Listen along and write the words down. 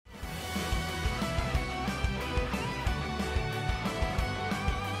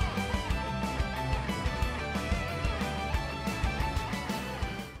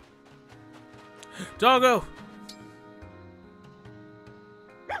Doggo!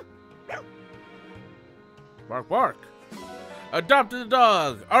 Bark, bark. Adopted a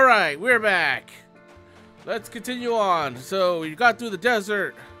dog. All right, we're back. Let's continue on. So we got through the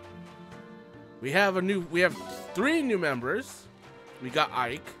desert. We have 3 new members. We got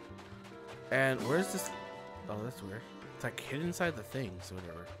Ike. And where's this? Oh, that's weird. It's like hidden inside the things or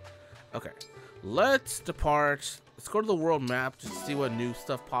whatever. Okay, let's depart. Let's go to the world map just to see what new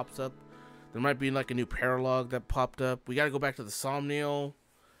stuff pops up. There might be like a new paralog that popped up. We got to go back to the Somnial.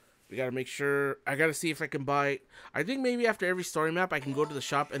 We got to make sure. I got to see if I can buy. I think maybe after every story map, I can go to the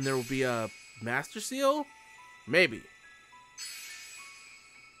shop and there will be a Master Seal. Maybe.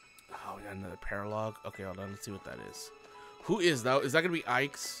 Oh, we got another paralog. Okay, hold on. Let's see what that is. Who is that? Is that going to be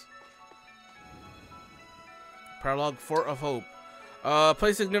Ike's? Paralog, Fort of Hope.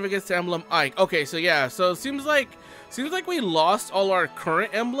 Place significance to Emblem Ike. Okay, so yeah. So it seems like we lost all our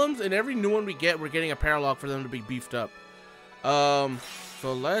current emblems, and every new one we get, we're getting a paralog for them to be beefed up. So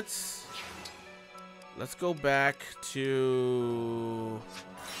let's go back to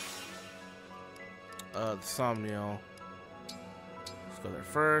the Somnial. Let's go there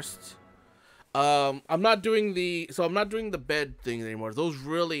first. I'm not doing the bed thing anymore. Those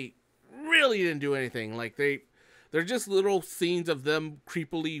really didn't do anything. Like they're just little scenes of them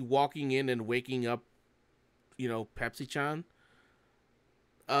creepily walking in and waking up, you know, Pepsi-chan.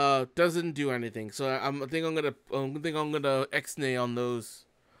 Doesn't do anything. So I think I'm gonna X-nay on those.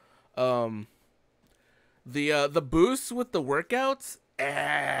 The boosts with the workouts,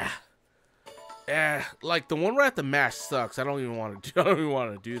 like the one where at the mash sucks. I don't even want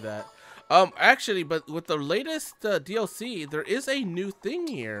to do that. Actually, but with the latest DLC, there is a new thing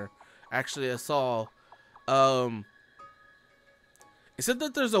here. Actually, I saw. It said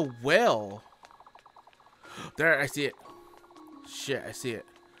that there's a well. There, I see it. Shit, I see it.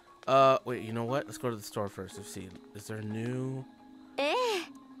 Wait, you know what? Let's go to the store first. Let's see. Is there new? Do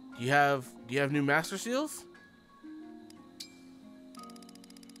you have new Master Seals?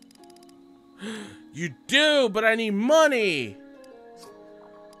 You do, but I need money.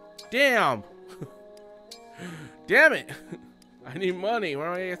 Damn. Damn it. I need money. Where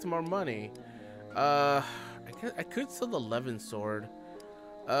am I gonna get some more money? I could sell the Levin sword.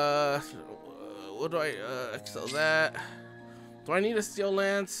 What do I sell that? Do I need a steel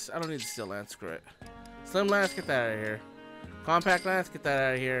lance? I don't need a steel lance. Screw it. Slim lance, get that out of here. Compact lance, get that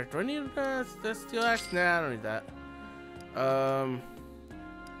out of here. Do I need the steel axe? Nah, I don't need that. I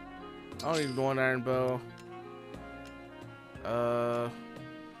don't need the one iron bow.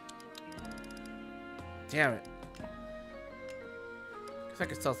 Damn it. Guess I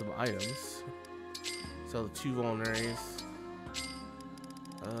could sell some items. Sell the 2 vulneraries.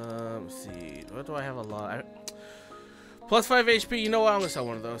 Let's see. What do I have a lot? Plus 5 HP. You know what? I'm gonna sell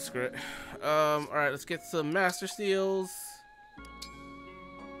one of those. Screw it. Alright, let's get some Master Seals.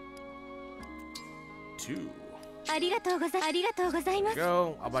 2.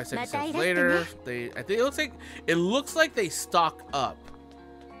 Go. I'll buy 6 cents later. I think it looks like they stock up.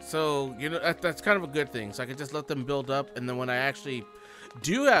 So, you know, that's kind of a good thing. So I can just let them build up, and then when I actually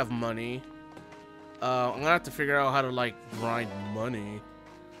do have money, I'm gonna have to figure out how to like grind money.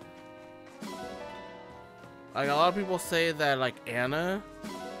 Like a lot of people say that like Anna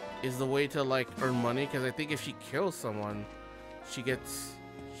is the way to like earn money, because I think if she kills someone, she gets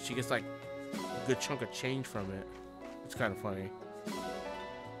like a good chunk of change from it. It's kind of funny.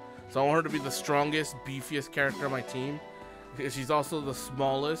 So I want her to be the strongest, beefiest character on my team, because she's also the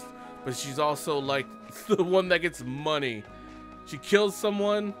smallest, but she's also like the one that gets money. She kills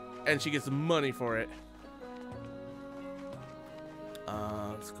someone and she gets money for it.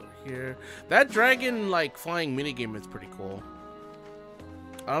 Let's go here. That dragon like flying minigame is pretty cool.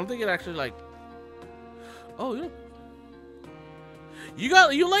 I don't think it actually like. Oh, yeah.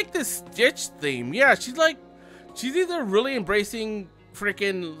 You like this Stitch theme? Yeah, she's either really embracing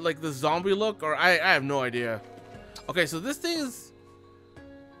freaking like the zombie look, or I have no idea. Okay, so this thing is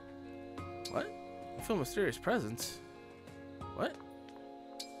what? I feel mysterious presence. What?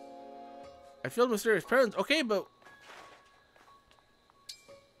 I feel mysterious presence. Okay, but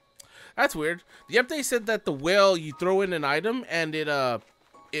that's weird. The update said that the whale, you throw in an item and it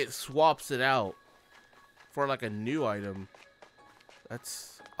swaps it out for like a new item.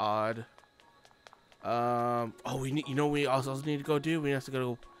 That's odd. Oh, we also need to go do. We have to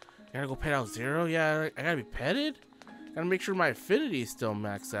go. Gotta go pet out Zero. Yeah, I gotta be petted. Gotta make sure my affinity is still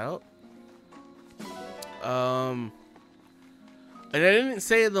maxed out. And I didn't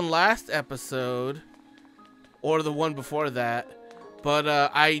say in the last episode or the one before that, but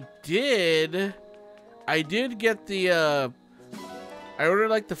I did get the I ordered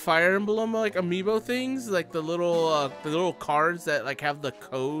like the Fire Emblem like amiibo things, like the little cards that like have the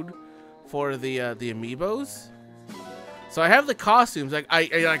code for the amiibos. So I have the costumes. Like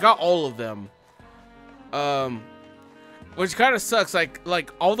I got all of them. Which kind of sucks.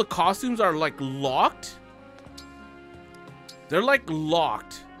 Like all the costumes are like locked. They're like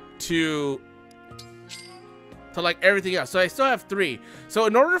locked to like everything else. So I still have 3. So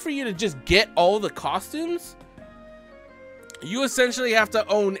in order for you to just get all the costumes, you essentially have to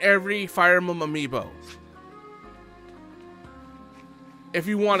own every Fire Emblem amiibo. If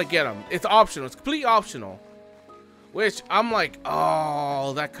you want to get them. It's optional. It's completely optional. Which I'm like,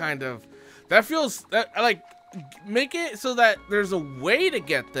 oh, that feels like, make it so that there's a way to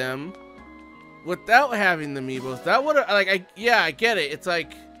get them without having the amiibos. That would like, yeah, I get it. It's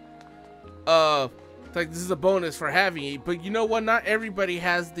like this is a bonus for having it, but you know what? Not everybody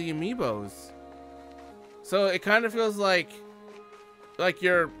has the amiibos, so it kind of feels like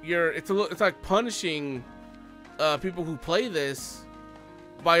it's like punishing people who play this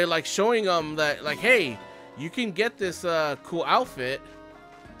by like showing them that like, hey, you can get this cool outfit,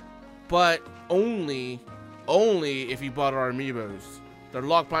 but only if you bought our amiibos. They're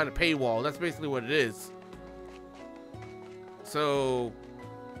locked behind a paywall. That's basically what it is. So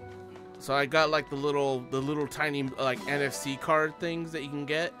I got like the little tiny like NFC card things that you can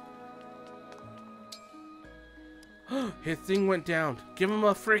get. His thing went down. Give him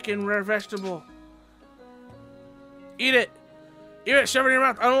a freaking rare vegetable. Eat it. Eat it. Shove it in your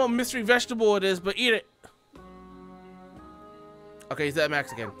mouth. I don't know what mystery vegetable it is, but eat it. Okay, he's at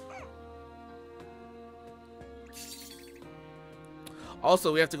max again.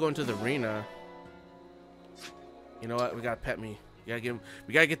 Also, we have to go into the arena. You know what? We gotta pet me.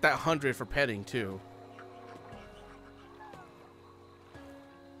 We gotta get that 100 for petting too.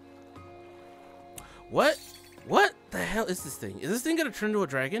 What the hell is this thing? Is this thing gonna turn into a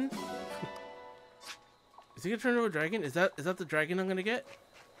dragon? Is he gonna turn into a dragon? Is that the dragon I'm gonna get?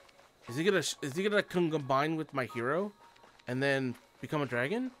 Is he gonna combine with my hero and then become a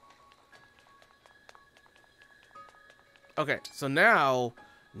dragon? Okay, so now,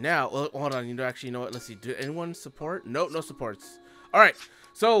 hold on. Actually, you know what? Let's see. Do anyone support? Nope, no supports. All right.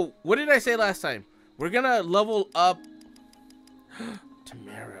 So what did I say last time? We're gonna level up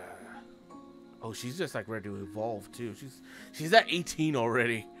Tamara. Oh, she's just like ready to evolve too. She's at 18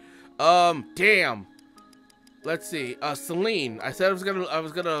 already. Damn. Let's see. Celine. I said I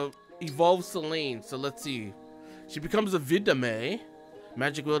was gonna evolve Celine. So let's see. She becomes a Vidame,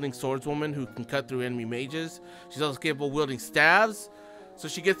 magic wielding swordswoman who can cut through enemy mages. She's also capable of wielding staves, so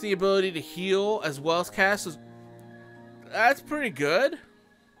she gets the ability to heal as well as cast. So that's pretty good.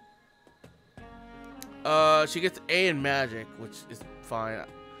 She gets A in magic, which is fine.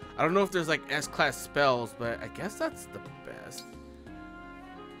 I don't know if there's like S-class spells, but I guess that's the best.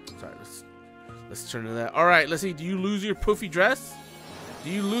 Sorry, let's turn to that. All right, let's see. Do you lose your poofy dress? Do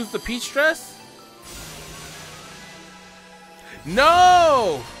you lose the peach dress?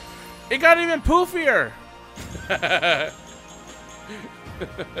 No! It got even poofier.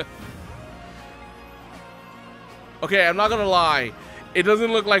 Okay, I'm not gonna lie. It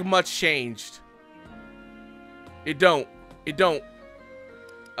doesn't look like much changed. It don't.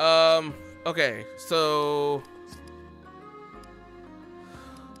 Okay, so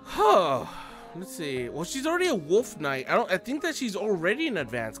let's see. Well, she's already a wolf knight. I think that she's already an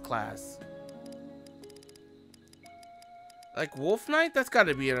advanced class. Like wolf knight, that's got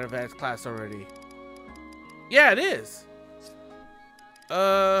to be an advanced class already. Yeah, it is.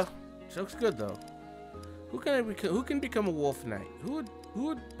 She looks good though. Who can become a wolf knight? Who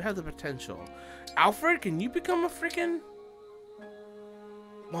would have the potential? Alfred, can you become a freaking?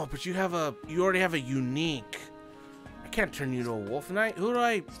 Oh, but you already have a unique. I can't turn you into a wolf knight. Who do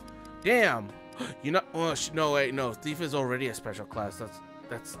I? Damn. You know? Oh, no, wait, no. Thief is already a special class.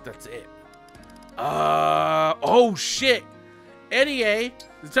 That's it. Oh shit. Eddie, is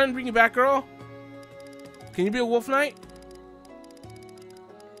it time to bring you back, girl? Can you be a wolf knight?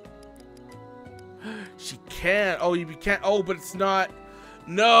 She can. Oh, you can't. Oh, but it's not.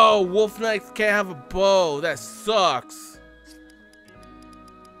 No, wolf knights can't have a bow. That sucks.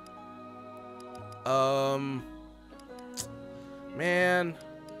 Man.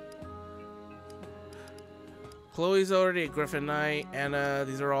 Chloe's already a Griffin Knight. Anna,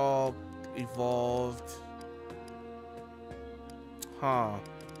 these are all evolved. Huh.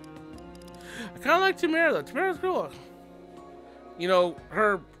 I kind of like Tamara though. Tamara's cool. You know,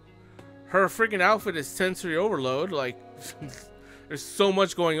 her freaking outfit is sensory overload. Like, there's so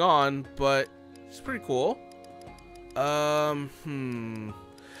much going on, but it's pretty cool. Diamant?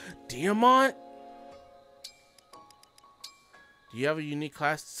 Do you have a unique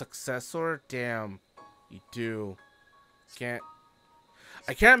class successor? Damn, you do.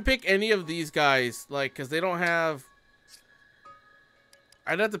 I can't pick any of these guys, like, because they don't have...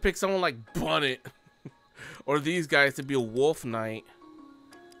 I'd have to pick someone like Bonnet or these guys to be a wolf knight.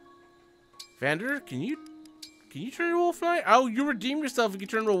 Vander, can you turn into a wolf knight? Oh, you redeemed yourself if you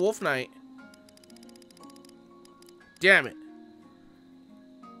turn into a wolf knight. Damn it.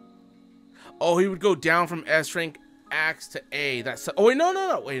 Oh, he would go down from S rank axe to A. That's... Oh, wait,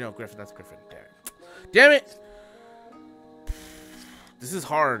 no. Wait, no, Griffin. That's Griffin. Damn it. This is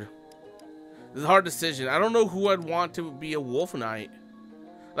hard. This is a hard decision. I don't know who I'd want to be a wolf knight.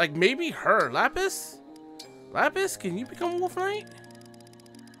 Like, maybe her. Lapis? Lapis, can you become a wolf knight?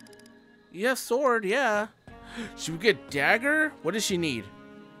 You have sword, yeah. Should we get dagger? What does she need?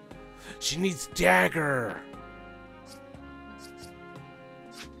 She needs dagger.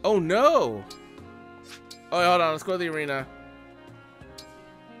 Oh, no. Oh, hold on. Let's go to the arena.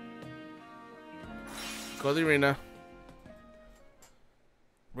 Let's go to the arena.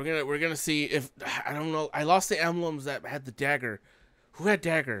 We're gonna see if... I don't know. I lost the emblems that had the dagger. Who had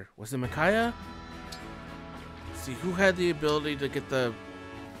dagger? Was it Micaiah? Let's see, who had the ability to get the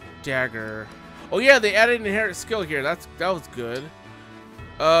dagger? Oh yeah, they added an inherent skill here. That was good.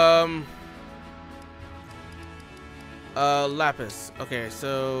 Lapis. Okay,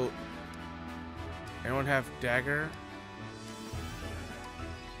 so anyone have dagger?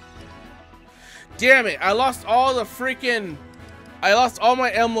 Damn it! I lost all the freaking... I lost all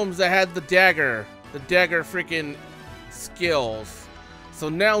my emblems that had the dagger freaking skills. So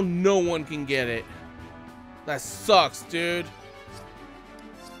now no one can get it. That sucks, dude.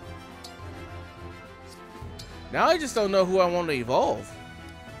 Now I just don't know who I want to evolve.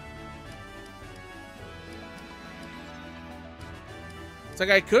 It's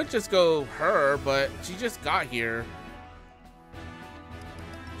like I could just go her, but she just got here.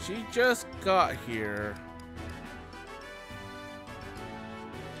 She just got here.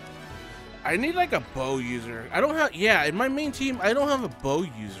 I need like a bow user. I don't have... Yeah, in my main team, I don't have a bow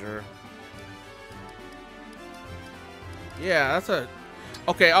user. Yeah, that's a...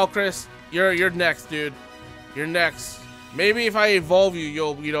 Okay, Chris, you're next, dude. You're next. Maybe if I evolve you,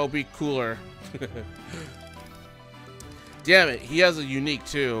 you'll be cooler. Damn it, he has a unique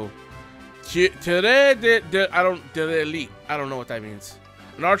too. Elite. I don't know what that means.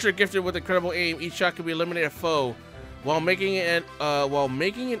 An archer gifted with incredible aim. Each shot can be eliminate a foe. While making an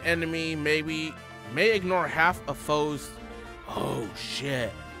enemy may ignore half a foe's... Oh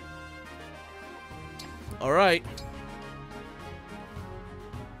shit. Alright.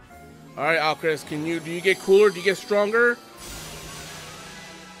 Alright, Alchris, do you get cooler? Do you get stronger?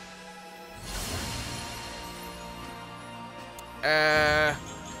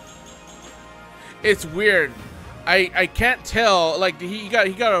 It's weird. I can't tell. Like, he got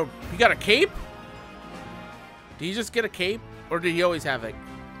a cape? Did he just get a cape, or did he always have it?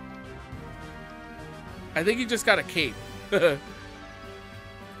 I think he just got a cape.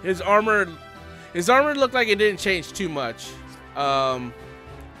 His armor looked like it didn't change too much.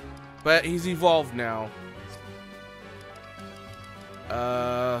 But he's evolved now.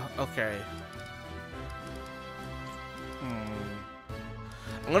 Okay.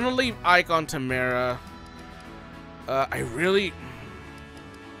 I'm gonna leave Ike on Tamara.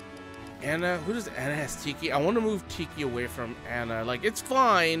 Anna, who does Anna has Tiki? I want to move Tiki away from Anna. Like, it's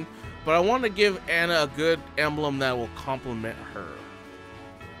fine, but I want to give Anna a good emblem that will complement her.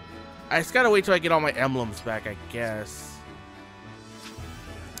 I just gotta wait till I get all my emblems back, I guess.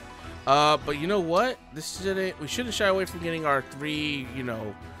 But you know what? We shouldn't shy away from getting our 3,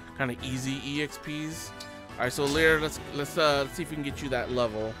 kind of easy EXPs. All right, so Alear, let's see if we can get you that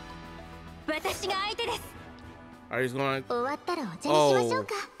level. Alright, he's going.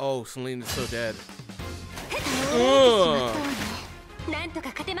 Oh, Celine is so dead.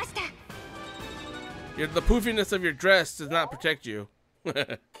 The poofiness of your dress does not protect you.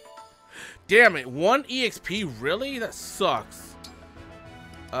 Damn it, 1 EXP, really? That sucks.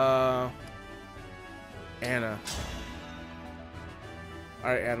 Anna.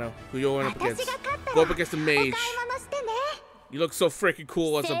 Alright, Anna, who you going up against? Go up against the mage. You look so freaking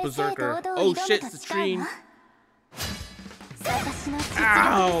cool as a berserker. Oh shit, Citrine.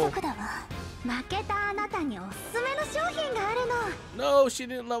 Ow! No, she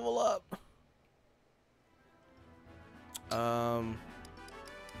didn't level up.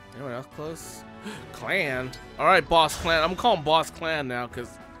 Anyone else close? Clan? Alright, Boss Clan. I'm gonna call him Boss Clan now,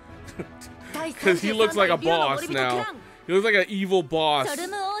 because he looks like a boss now. He looks like an evil boss.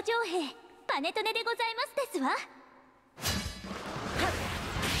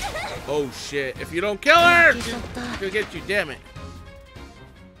 Oh shit, if you don't kill her, she'll get you, damn it.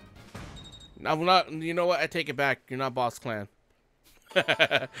 I'm not. You know what? I take it back. You're not Boss Clan.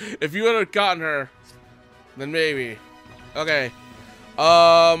 If you would have gotten her, then maybe. Okay.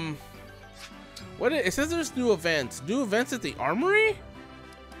 What? It says there's new events. New events at the armory?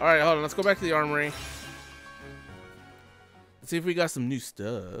 All right, hold on. Let's go back to the armory. Let's see if we got some new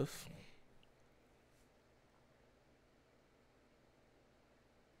stuff.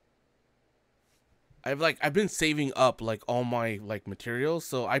 I've been saving up like all my like materials,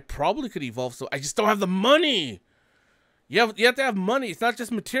 so I probably could evolve. So I just don't have the money. You have to have money. It's not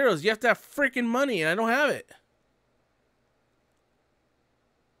just materials. You have to have freaking money, and I don't have it.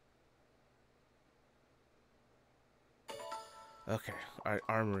 Okay. All right.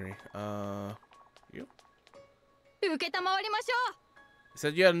 Armory. You. It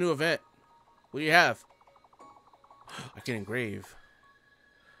said you had a new event. What do you have? I can engrave.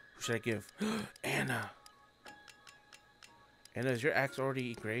 Who should I give? Anna. Anna, is your axe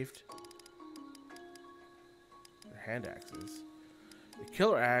already engraved? Your hand axes. The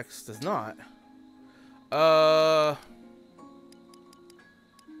killer axe does not.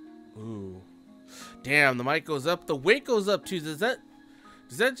 Ooh. Damn, the mic goes up. The weight goes up too. Does that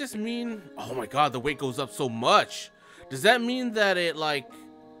just mean? Oh my god, the weight goes up so much. Does that mean that it like?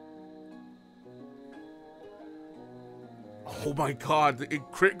 Oh my god, it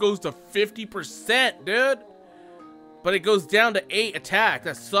crit goes to 50%, dude. But it goes down to 8 attack.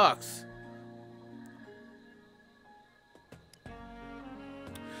 That sucks.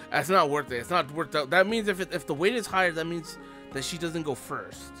 That's not worth it. It's not worth it. That means if the weight is higher, that means that she doesn't go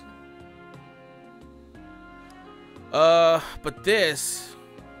first. But this,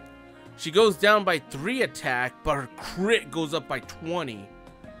 she goes down by 3 attack, but her crit goes up by 20.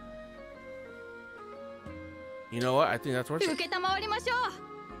 You know what? I think that's worth it. I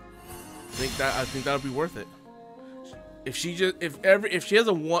think that'll be worth it. If she just if she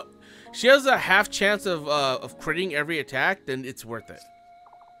has a half chance of critting every attack, then it's worth it.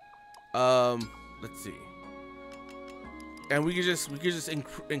 Let's see. And we could just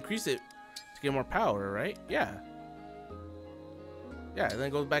increase it to get more power, right? Yeah. Yeah, and then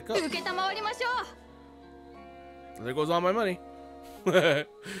it goes back up. There goes all my money.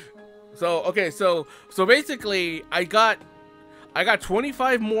 So okay, so basically I got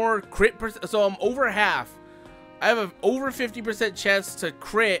 25 more crit so I'm over half. I have an over 50% chance to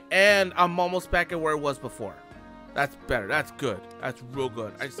crit, and I'm almost back at where it was before. That's better. That's good. That's real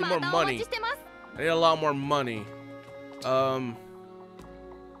good. I just need more money. I need a lot more money.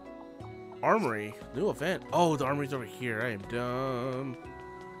 Armory. New event. Oh, the armory's over here. I am dumb.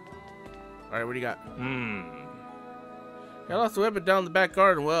 Alright, what do you got? I lost the weapon down the back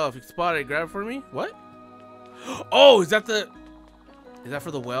garden. Well, if you spot it, grab it for me. What? Oh, is that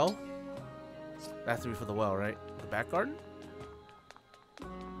for the well? That has to be for the well, right? The back garden?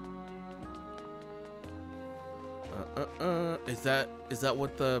 Is that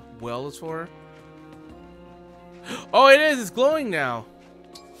what the well is for? Oh, it is. It's glowing now.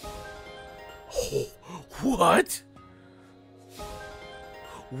 Oh, what?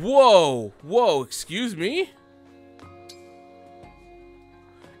 Whoa, whoa, excuse me?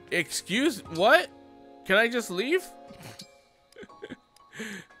 Excuse what? Can I just leave?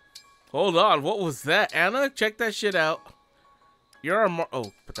 Hold on, what was that? Anna, check that shit out. You're a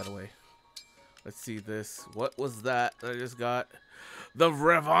oh, put that away. Let's see this. What was that I just got? The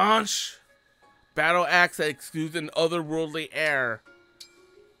Revanche battle axe that exudes an otherworldly air.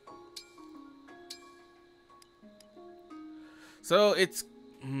 So it's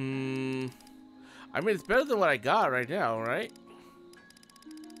I mean, it's better than what I got right now, right?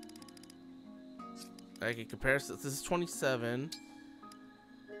 Like in comparison, this is 27.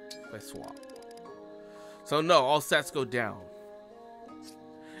 If I swap. So no, all stats go down.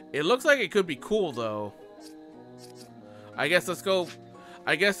 It looks like it could be cool though. I guess let's go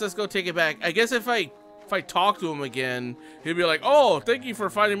take it back. I guess if I talk to him again, he'll be like, "Oh, thank you for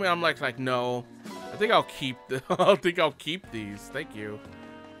fighting me." I'm like no. I think I'll keep these. Thank you.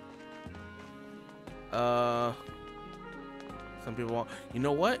 Some people want. You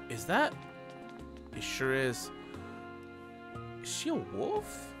know what? Is that? It sure is. Is she a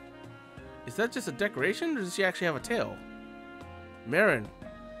wolf? Is that just a decoration, or does she actually have a tail? Marin,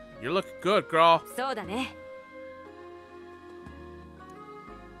 you look good, girl. You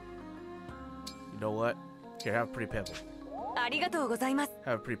know what? Here, have a pretty pebble. Have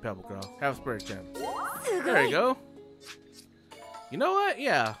a pretty pebble, girl. Have a spirit gem. There you go. You know what?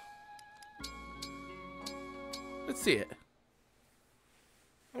 Yeah. Let's see it.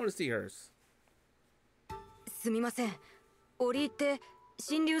 I want to see hers.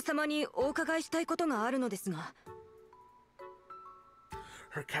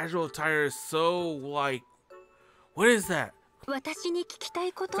 Her casual attire is so like, what is that? 私に聞きた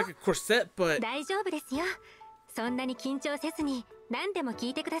いこ It's と like a corset, but 大丈夫ですよ。そんなに緊張せずに何でも聞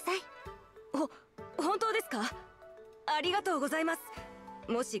いてください。本当ですか？ありがとうございます。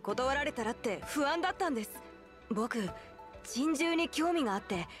もし断られたらって不安だったんです。僕、珍獣に興味があっ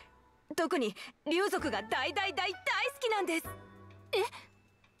て、特に竜族が大好きなんです。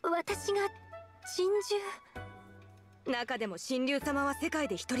私が珍獣？中でも神竜様は世界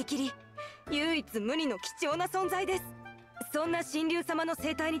で一人きり、唯一無二の貴重な存在です。そんな神竜様の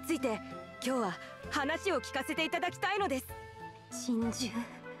生態について今日は話を聞かせていただきたいのです。珍獣？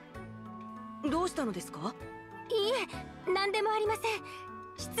どうしたのですか？いいえ、何でもありません。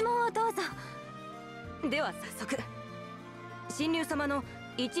質問をどうぞ。では早速、神竜様の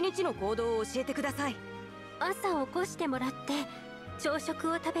一日の行動を教えてください。朝起こしてもらって朝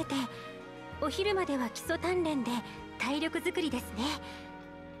食を食べて、お昼までは基礎鍛錬で体力づくりですね。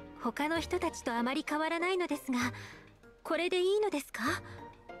他の人たちとあまり変わらないのですが、これでいいのですか？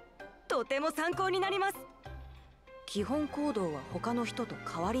とても参考になります。基本行動は他の人と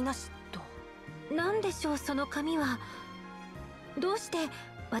変わりなしと。何でしょう、その紙は。どうして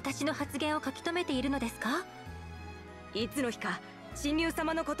私の発言を書き留めているのですか？いつの日か神竜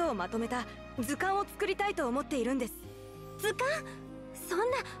様のことをまとめた図鑑を作りたいと思っているんです。図鑑？そんな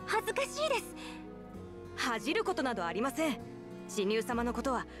恥ずかしいです。恥じることなどありません。神竜様のこ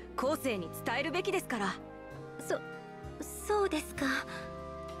とは後世に伝えるべきですから。そうですか。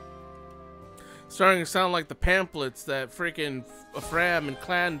 starting to sound like the pamphlets that freaking Fram and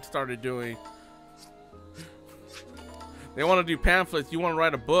Clan started doing. They want to do pamphlets. You want to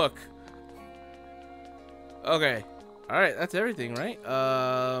write a book. Okay. All right. That's everything, right?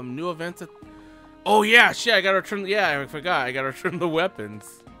 New events. Oh, yeah. Shit. I got to return. Yeah, I forgot. I got to return the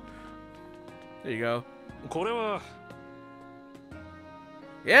weapons. There you go.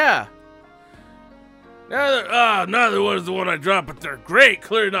 Yeah. Neither was the one I dropped, but they're great.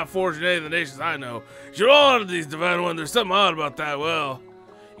 Clearly not forged in any of the nations I know. You're all of these divine ones. There's something odd about that well.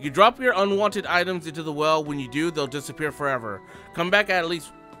 You can drop your unwanted items into the well. When you do, they'll disappear forever. Come back after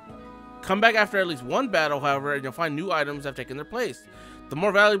at least one battle, however, and you'll find new items that have taken their place. The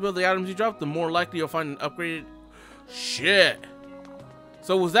more valuable the items you drop, the more likely you'll find an upgraded... Shit.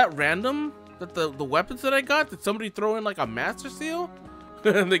 So was that random? That the weapons that I got? Did somebody throw in like a master seal?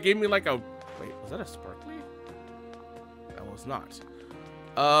 And they gave me like a... Wait, was that a sparkly? That was not.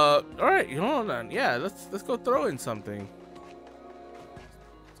 Alright, hold on. Yeah, let's go throw in something.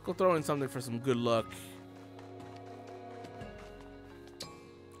 Let's go throw in something for some good luck.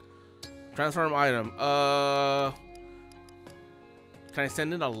 Transform item. Can I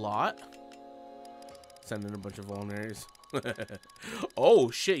send in a lot? Send in a bunch of vulneraries.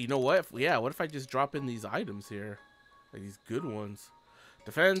 Oh shit, you know what? What if I just drop in these items here? Like these good ones.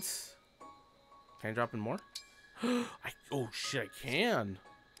 Defense. Can I drop in more? Oh shit, I can.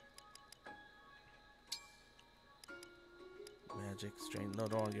 Magic, strength. No,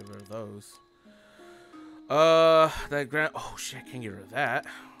 don't want to get rid of those. That grant. Oh shit, I can't get rid of that.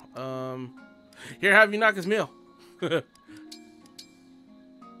 Here, have Yunaka's meal. Okay,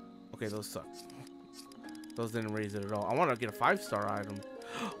 those suck. Those didn't raise it at all. I want to get a 5-star item.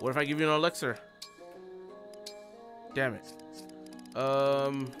 What if I give you an elixir? Damn it.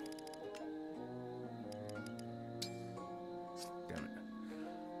 Damn it.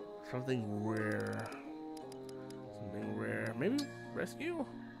 Something rare. Something rare. Maybe rescue?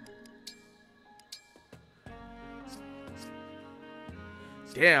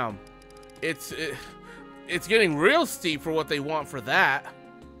 Damn. It's getting real steep for what they want for that.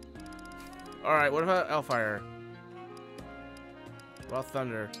 Alright, what about Hellfire? What about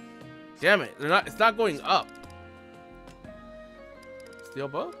Thunder? Damn it, it's not going up. Steel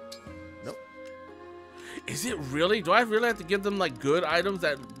bow? Nope. Is it really? Do I really have to give them like good items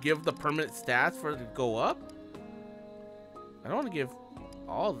that give the permanent stats for it to go up? I don't want to give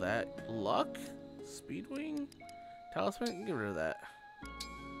all that. Luck? Speedwing? Talisman? Get rid of that.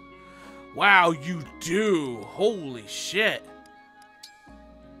 Wow, you do! Holy shit!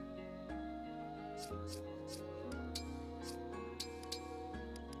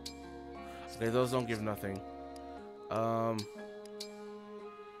 Okay, those don't give nothing.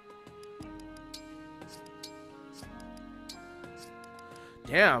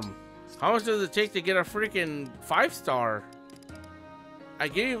 Damn. How much does it take to get a freaking 5-star? I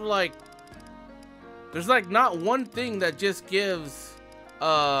gave like... There's like not one thing that just gives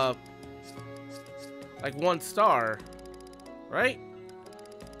like 1 star, right?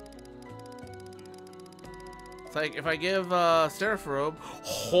 It's like if I give Seraph Robe,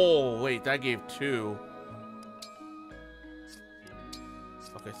 oh wait, that gave 2.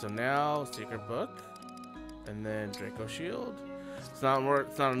 so now secret book, and then Draco shield. It's not more.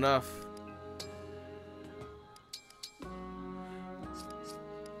 It's not enough.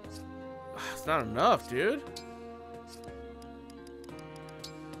 It's not enough, dude.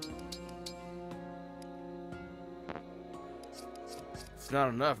 It's not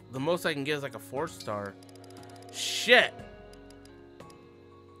enough. The most I can get is like a 4-star. Shit.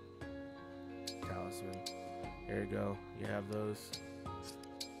 Talisman. Here you go. You have those.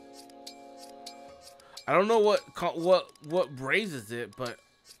 I don't know what raises it, but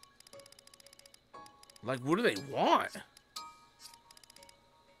like, what do they want?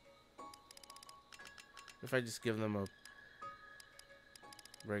 If I just give them a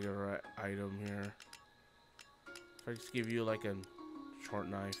regular item here. If I just give you like a short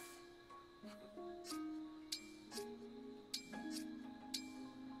knife.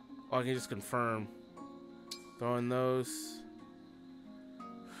 Oh, I can just confirm. Throw in those.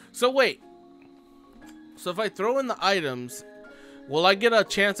 So wait. So if I throw in the items, will I get a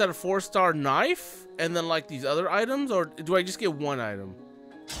chance at a 4-star knife? And then like these other items? Or do I just get one item?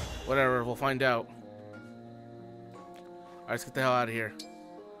 Whatever, we'll find out. Alright, let's get the hell out of here.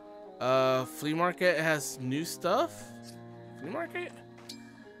 Flea market has new stuff? Flea market?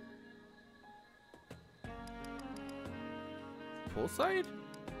 Poolside?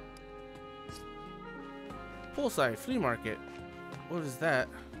 Poolside, flea market. What is that?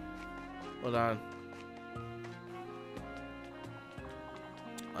 Hold on.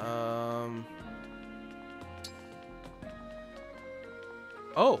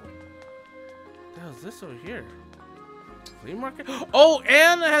 Oh. What the hell is this over here? Flea market? Oh,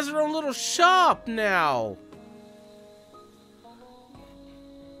 and it has her own little shop now.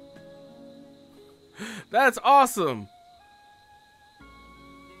 That's awesome.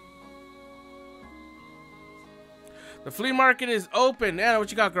 The flea market is open. Anna,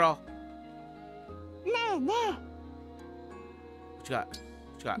 what you got, girl? What you got?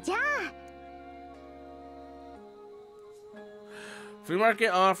 What you got? Flea market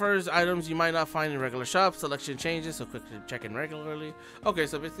offers items you might not find in regular shops. Selection changes, so quick to check in regularly. Okay,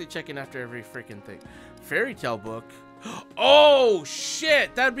 so basically checking after every freaking thing. Fairy tale book. Oh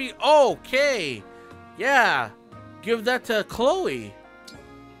shit, that'd be okay. Yeah, give that to Chloe.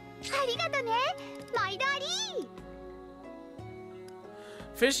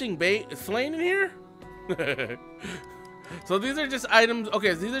 Fishing bait. Is Flame in here? So these are just items.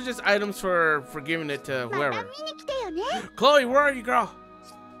 Okay, so these are just items for giving it to whoever. Chloe, where are you, girl?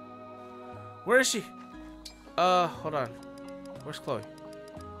 Where is she? Hold on. Where's Chloe?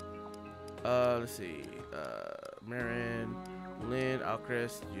 Let's see. Marin, Lynn,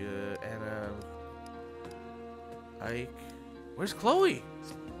 Alchrist, Anna, Ike. Where's Chloe?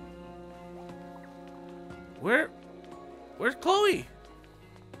 Where's Chloe?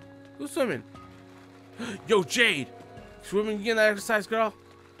 Who's swimming? Yo, Jade! Swimming again, that exercise, girl?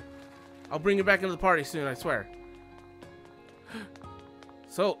 I'll bring you back into the party soon, I swear.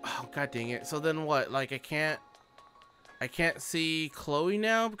 So, oh, god dang it. So then what? Like, I can't see Chloe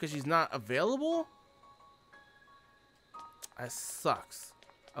now because she's not available? That sucks.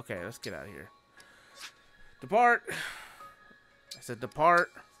 Okay, let's get out of here. Depart. I said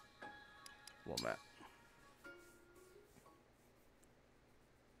depart. Well, Matt.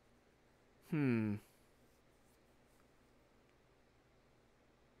 Damn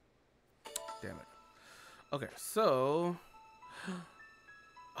it. Okay, so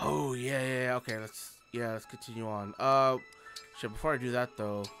oh yeah, okay, let's continue on. Shit, before I do that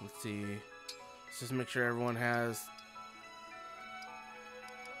though, let's see. Let's just make sure everyone has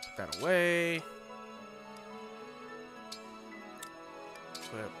put that away.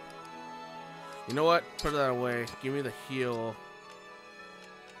 Equip. You know what? Put that away. Give me the heal.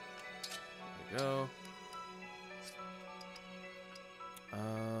 There we go.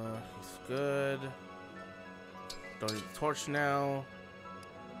 He's good. Don't need the torch now.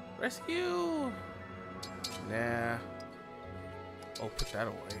 Rescue. Nah. Oh, put that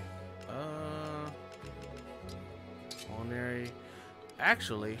away. Culinary.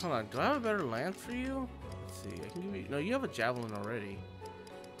 Actually, hold on. Do I have a better lance for you? Let's see. I can give you. No, you have a javelin already.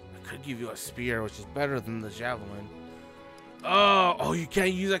 I could give you a spear, which is better than the javelin. Oh, you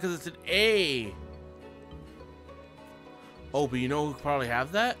can't use that because it's an A. Oh, but you know who could probably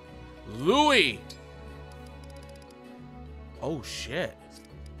have that? Louis. Oh shit.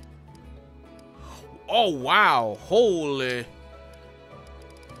 Oh wow. Holy.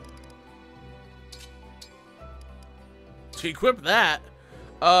 To equip that.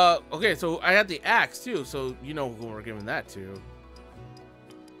 Okay, so I had the axe too, so you know who we're giving that to.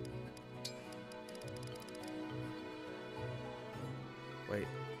 Wait.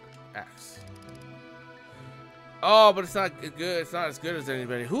 Oh, but it's not good. It's not as good as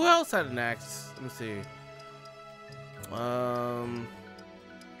anybody. Who else had an axe? Let me see.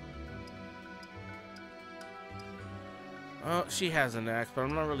 Oh, she has an axe, but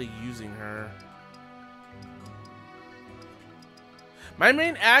I'm not really using her. My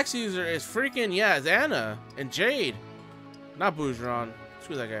main axe user is freaking, yeah, it's Anna and Jade. Not Bougeron.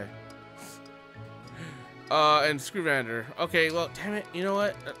 Screw that guy. And Screwvander. Okay, well, damn it. You know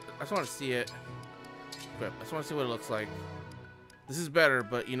what? I just want to see it. I just want to see what it looks like. This is better,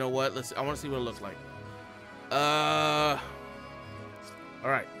 but you know what? I want to see what it looks like. Alright.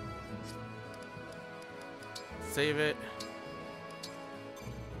 Save it.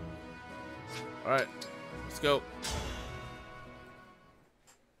 Alright. Let's go.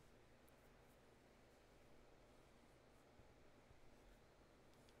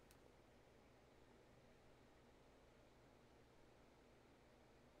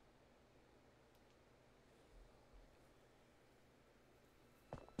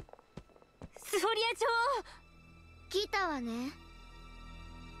スフォリア女王来たわね。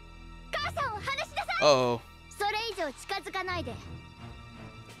母さんを離しなさい。Uh-oh. それ以上近づかないで。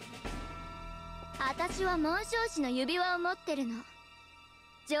私は紋章師の指輪を持ってるの。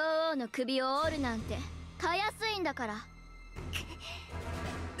女王の首を折るなんてたやすいんだから。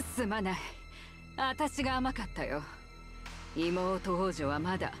すまない。私が甘かったよ。妹王女は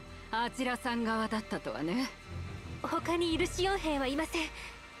まだあちらさん側だったとはね。他にいるシオン兵はいません。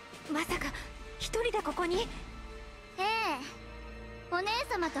まさか一人でここに？ええ。お姉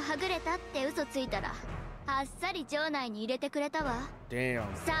様とはぐれたって嘘ついたらあっさり城内に入れてくれたわ。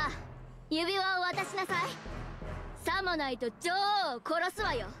Damn. さあ指輪を渡しなさい。さもないと女王を殺す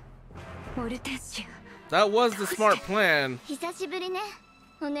わよ。オルテンシュ。 That was the smart plan. 久しぶりね、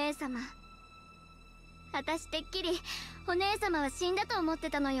お姉様。私てっきりお姉様は死んだと思って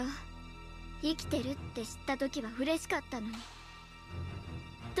たのよ。生きてるって知った時は嬉しかったのに。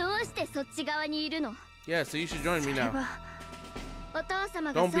どうしてそっち側にいるの？ Yeah, so you should join me now. お父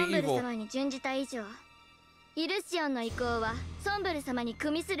様がソンブル様に準じた以上、イルシオンの意向はソンブル様に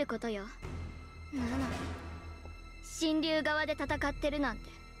組みすることよ。なのに神竜側で戦ってるなんて、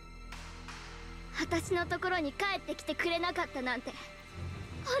私のところに帰ってきてくれなかったなんて。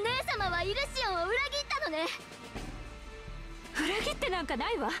お姉様はイルシオンを裏切ったのね。裏切ってなんか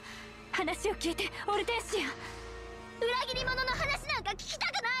ないわ。話を聞いてオルテンシア。裏切り者の話なんか聞きた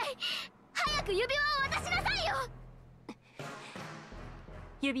くない。早く指輪を渡しなさいよ。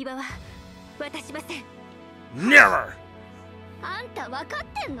指輪は渡しません。 Never! あんた分かっ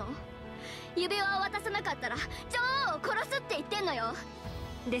てんの？指輪を渡さなかったら女王を殺すって言ってんのよ。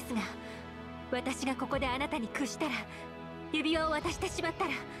ですが私がここであなたに屈したら、指輪を渡してしまった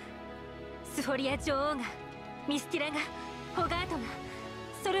ら、スフォリア女王が、ミスティラが、ホガートが、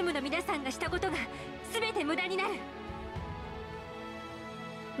ソルムの皆さんがしたことが全て無駄になる。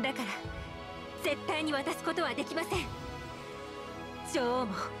だから絶対に渡すことはできません。女王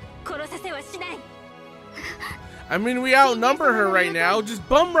も殺させはしない。I mean, we outnumber her right now. Just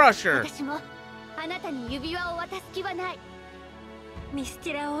bum rush her. 私もあなたに指輪を渡す気はない。ミス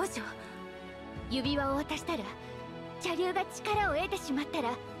ティラ王女、指輪を渡したら邪竜が力を得てしまったら、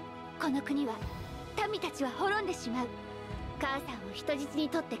この国は民たちは滅んでしまう。母さんを人質に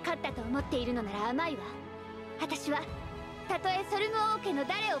取って勝ったと思っているのなら甘いわ。私はたとえソルム王家の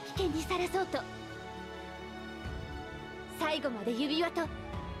誰を危険にさらそうと、最後まで指輪とこ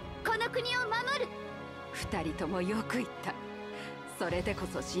の国を守る。二人ともよく言った。それでこ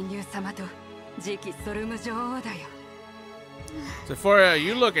そ神竜様と次期ソルム女王だよ。Sephora,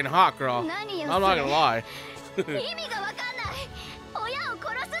 you looking hot, girl. 何よ I'm not gonna lie. 意味がわかんない。親を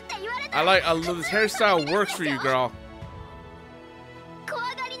殺すって言われた I like this hairstyle works for you, girl. 怖が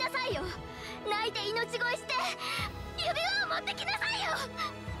りなさいよ。泣いて命乞いして指輪を持ってきなさいよ。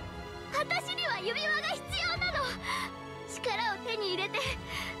私には指輪が必要なの。力を手に入れて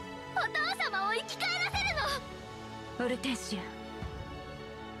お父様を生き返らせるの。オルテンシ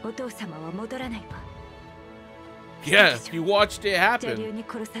ア、お父様は戻らないわ。Yes, you watched it 邪 happen. 竜に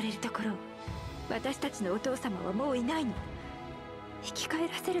殺されるところを私たちのお父様はもういないの。生き返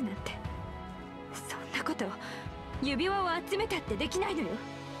らせるなんて、そんなこと指輪を集めたってできないのよ。やっ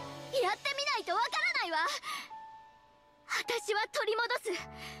てみないとわからないわ。私は取り戻す。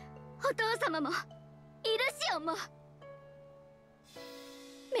お父様もイルシオンも。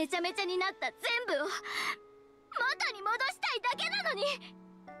めちゃめちゃになった全部を元に戻したいだけなのに。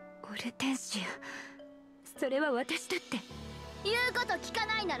オルテンシア、それは私だって。言うこと聞か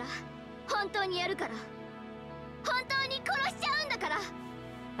ないなら本当にやるから。本当に殺しちゃうんだから。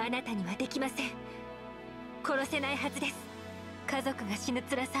あなたにはできません。殺せないはずです。家族が死ぬ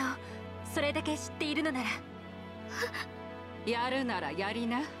辛さをそれだけ知っているのならやるならやり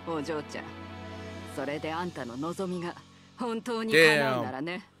な、お嬢ちゃん。それであんたの望みが本当に叶うなら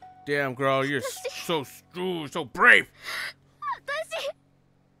ね。Damn, girl, you're so so brave.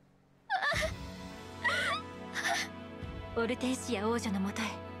 オルテンシア王女のもとへ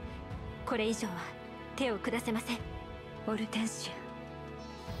これ以上は手を下せません。オルテンシ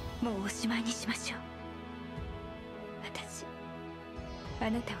ア、もうおしまいにしましょう。私あ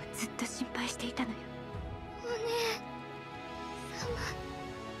なたをずっと心配していたのよ。お姉様。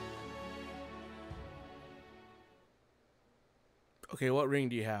 Okay, what ring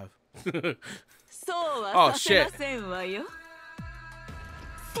do you have? そうはさせませんわよ。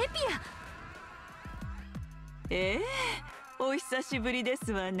セピア。お久しぶりで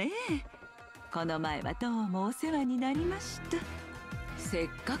すわね。この前はどうもお世話になりました。せっ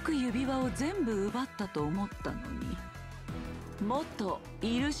かく指輪を全部奪ったと思ったのに、元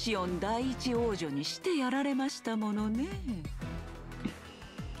イルシオン第一王女にしてやられましたものね。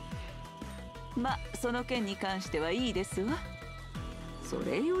ま、その件に関してはいいですわ。そ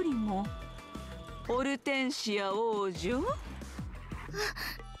れよりもオルテンシア王女、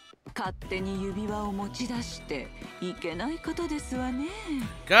勝手に指輪を持ち出していけない方ですわね。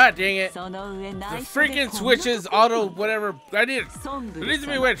 God dang it. その上 The 内緒 freaking で switches, auto, whatever. I need it. ソンブ It ル needs to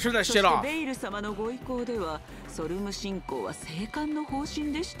be 様 way to turn that そし shit て off. ベイル様のご意向ではソルム信仰は聖冠の方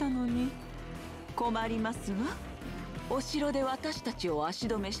針でしたのに困りますわ。お城で私たちを足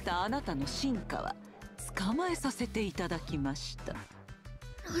止めしたあなたの進化は捕まえさせていただきました。ロ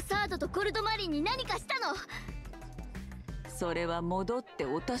サードとコルドマリンに何かしたの？それは戻って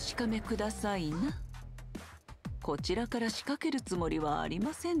お確かめくださいな。こちらから仕掛けるつもりはあり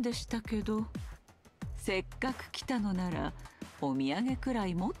ませんでしたけど、せっかく来たのならお土産くら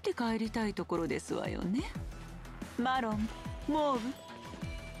い持って帰りたいところですわよね。マロン、モーブ。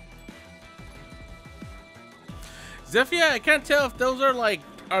 Zephyr, I can't tell if those are like,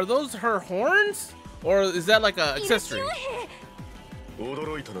 are those her horns? Or is that like a accessory?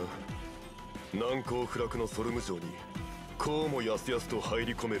 驚いたな。難攻不落のソルム城にこうもやすやすと入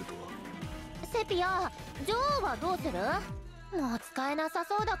り込めるとは。セピア、女王はどうする？もう使えなさ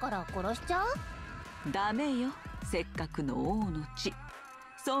そうだから殺しちゃう？ダメよ。せっかくの王の血、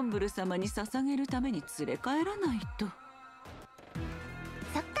ソンブル様に捧げるために連れ帰らないと。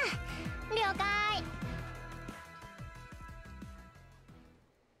そっか、了解。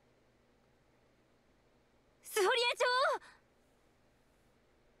スフォリア女王。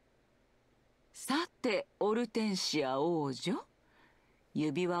さてオルテンシア王女、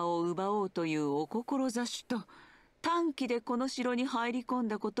指輪を奪おうというお志と短期でこの城に入り込ん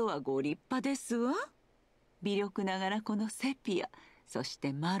だことはご立派ですわ。微力ながらこのセピア、そし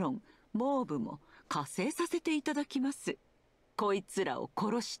てマロン、モーブも加勢させていただきます。こいつらを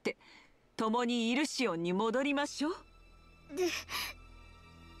殺して共にイルシオンに戻りましょう。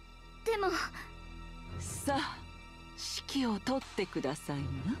でもさあ指揮を取ってくださいな。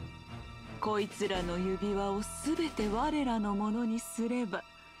こいつらの指輪をすべて我らのものにすれば、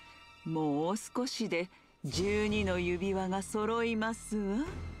もう少しで12の指輪が揃いますわ。もう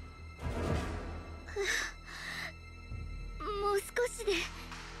少しで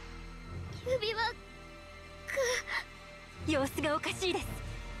指輪様子がおかしいです。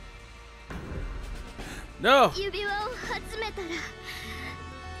 No! 指輪を集めたら、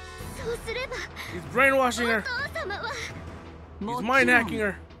そうすれば He's brainwashing her. お父様は He's mind hacking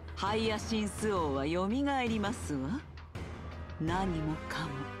her. ハイヤシンス王はよみがえりますわ。何もか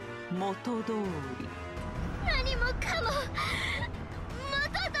も元通り。何もかも元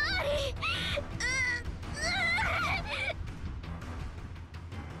通り。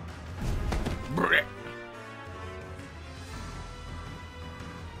Blech.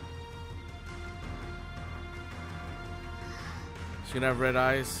 She's gonna have red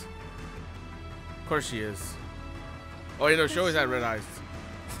eyes. Of course she is. Oh, you know, she always had red eyes.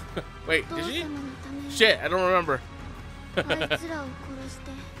 Wait, did she? Shit, I don't remember. あいつらを殺し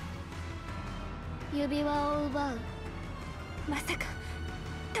て指輪を奪う。まさか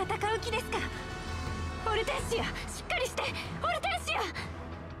戦う気ですか？オルテンシア、しっかりして。オルテンシア。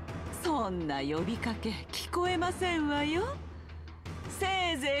そんな呼びかけ聞こえませんわよ。せ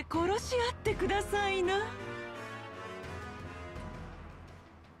いぜい殺し合ってくださいな。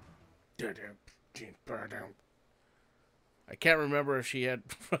I can't remember if she had.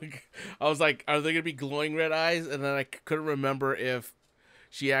 I was like, are they gonna be glowing red eyes? And then I couldn't remember if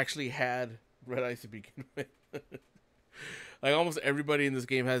she actually had red eyes to begin with. Like almost everybody in this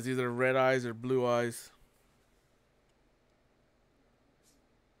game has either red eyes or blue eyes.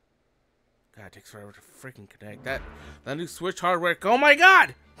 God, it takes forever to freaking connect that new Switch hardware. Oh my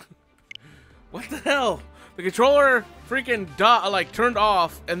God! What the hell? The controller freaking like turned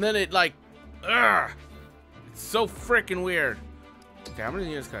off, and then it like, ugh. It's so freaking weird. Okay, how many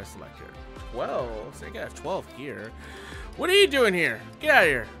units can I select here? 12. So I got 12 here. What are you doing here? Get out of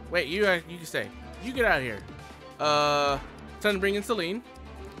here. Wait, you can stay. You get out of here. Time to bring in Celine.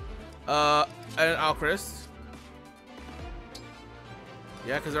 And Alchrist.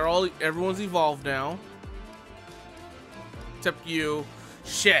 Yeah, because everyone's evolved now. Except you.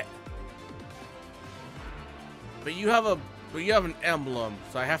 Shit. But you have an emblem,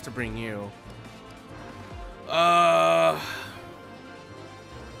 so I have to bring you.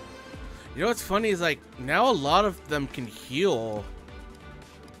 You know what's funny is like now a lot of them can heal.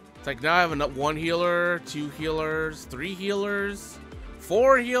 It's like now I have one healer, 2 healers, 3 healers,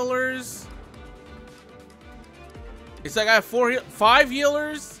 4 healers. It's like I have 5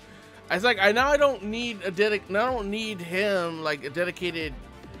 healers. It's like I don't need him like a dedicated.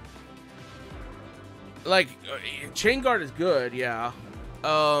 Like chain guard is good, yeah.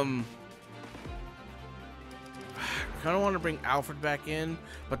 I kind of want to bring Alfred back in,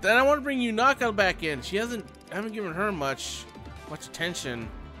 but then I want to bring Yunaka back in. I haven't given her much attention.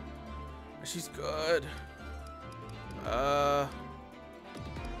 She's good.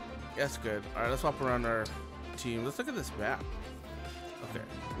 That's good. All right, let's hop around our team. Let's look at this map. Okay.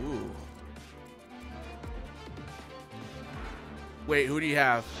 Ooh. Wait, who do you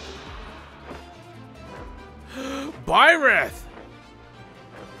have? Byreth!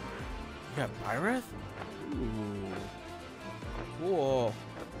 You got Byreth? Ooh. Cool.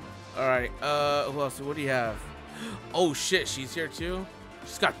 Alright, who else? What do you have? Oh shit, she's here too?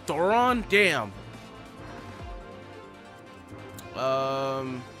 She's got Thoron? Damn.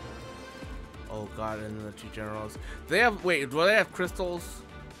 Oh god, and then the 2 generals. Do they have crystals?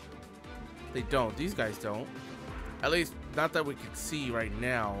 They don't. These guys don't. At least, not that we can see right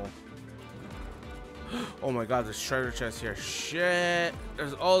now. Oh my god, there's treasure chest here. Shit.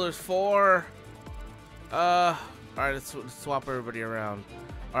 There's 4. Alright, let's swap everybody around.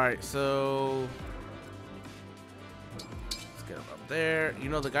 Alright, so let's get them up there. You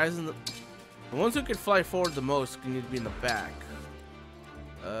know, the guys the ones who can fly forward the most need to be in the back.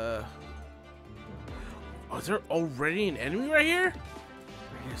 Oh, is there already an enemy right here?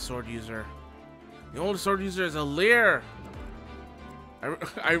 I need a sword user. The only sword user is Alear.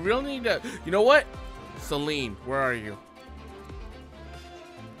 I really need to. You know what? Celine, where are you?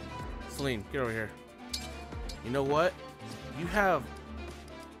 Celine, get over here. You know what? You have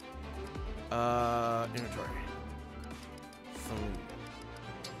inventory. Celine.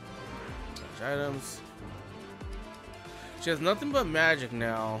 Search items. She has nothing but magic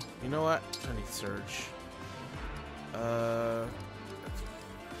now. You know what? I need search. That's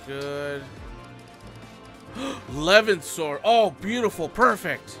good. Levin sword. Oh, beautiful.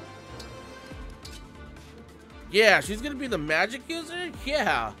 Perfect. Yeah, she's gonna be the magic user?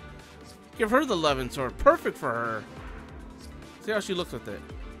 Yeah. Give her the Levin sword. Perfect for her. See how she looks with it.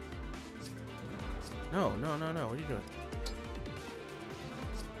 No. What are you doing?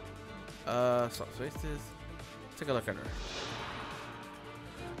 Swap spaces. Take a look at her.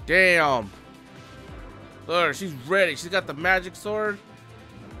 Damn. Look, she's ready. She's got the magic sword.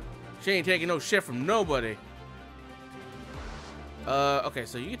 She ain't taking no shit from nobody. Okay,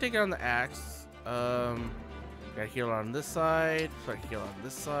 so you can take it on the axe. Got a healer on this side. Got a healer on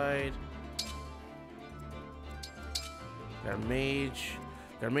this side. Got a mage.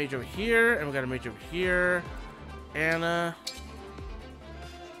 Got a mage over here, and we got a mage over here. Anna.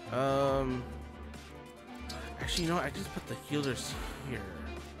 Actually, you know what? I just put the healers here.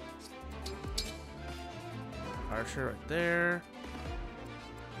 Archer right there.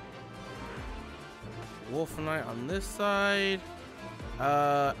 Wolf Knight on this side.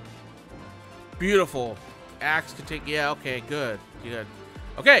 Beautiful. Axe could take. Yeah. Okay. Good.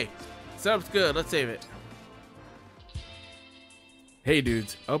 Okay. Setup's good. Let's save it. Hey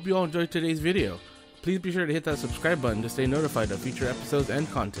dudes, I hope you all enjoyed today's video. Please be sure to hit that subscribe button to stay notified of future episodes and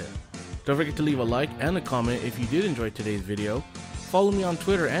content. Don't forget to leave a like and a comment if you did enjoy today's video. Follow me on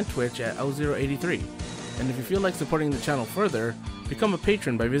Twitter and Twitch at L083. And if you feel like supporting the channel further, become a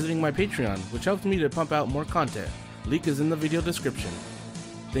patron by visiting my Patreon, which helps me to pump out more content. Link is in the video description.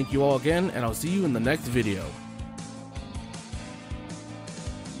 Thank you all again, and I'll see you in the next video.